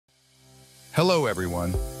Hello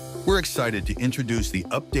everyone. We're excited to introduce the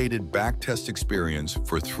updated backtest experience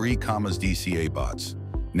for 3 DCA bots.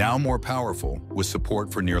 Now more powerful with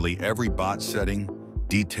support for nearly every bot setting,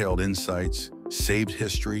 detailed insights, saved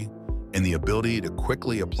history, and the ability to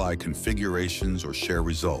quickly apply configurations or share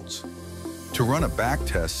results. To run a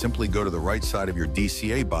backtest, simply go to the right side of your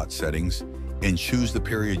DCA bot settings and choose the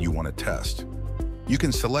period you want to test. You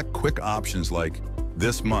can select quick options like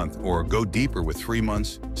this month or go deeper with 3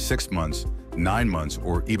 months, 6 months, 9 months,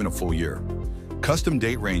 or even a full year. Custom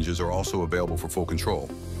date ranges are also available for full control.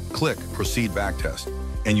 Click Proceed Backtest,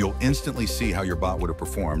 and you'll instantly see how your bot would have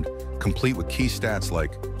performed, complete with key stats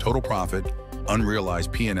like total profit,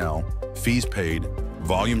 unrealized P&L, fees paid,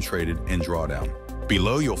 volume traded, and drawdown.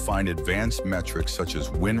 Below, you'll find advanced metrics such as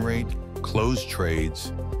win rate, closed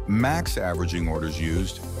trades, max averaging orders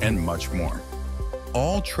used, and much more.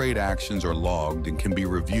 All trade actions are logged and can be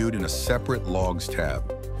reviewed in a separate Logs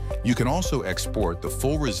tab. You can also export the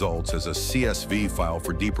full results as a CSV file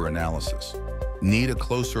for deeper analysis. Need a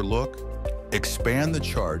closer look? Expand the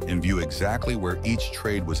chart and view exactly where each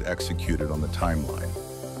trade was executed on the timeline.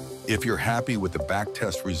 If you're happy with the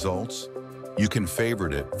backtest results, you can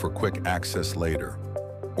favorite it for quick access later,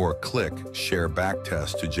 or click Share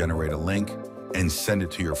Backtest to generate a link and send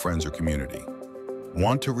it to your friends or community.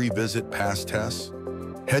 Want to revisit past tests?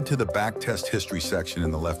 Head to the Backtest History section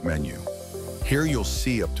in the left menu. Here you'll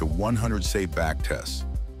see up to 100 saved backtests.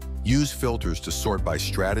 Use filters to sort by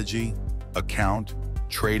strategy, account,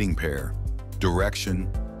 trading pair, direction,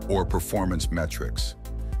 or performance metrics.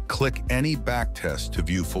 Click any backtest to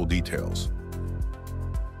view full details.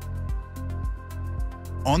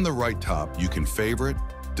 On the right top, you can favorite,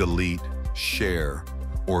 delete, share,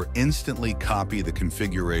 or instantly copy the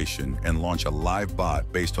configuration and launch a live bot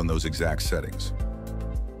based on those exact settings.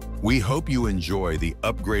 We hope you enjoy the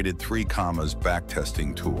upgraded 3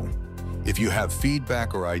 backtesting tool. If you have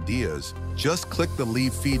feedback or ideas, just click the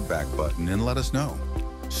Leave Feedback button and let us know.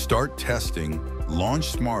 Start testing,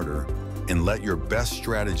 launch smarter, and let your best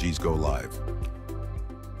strategies go live.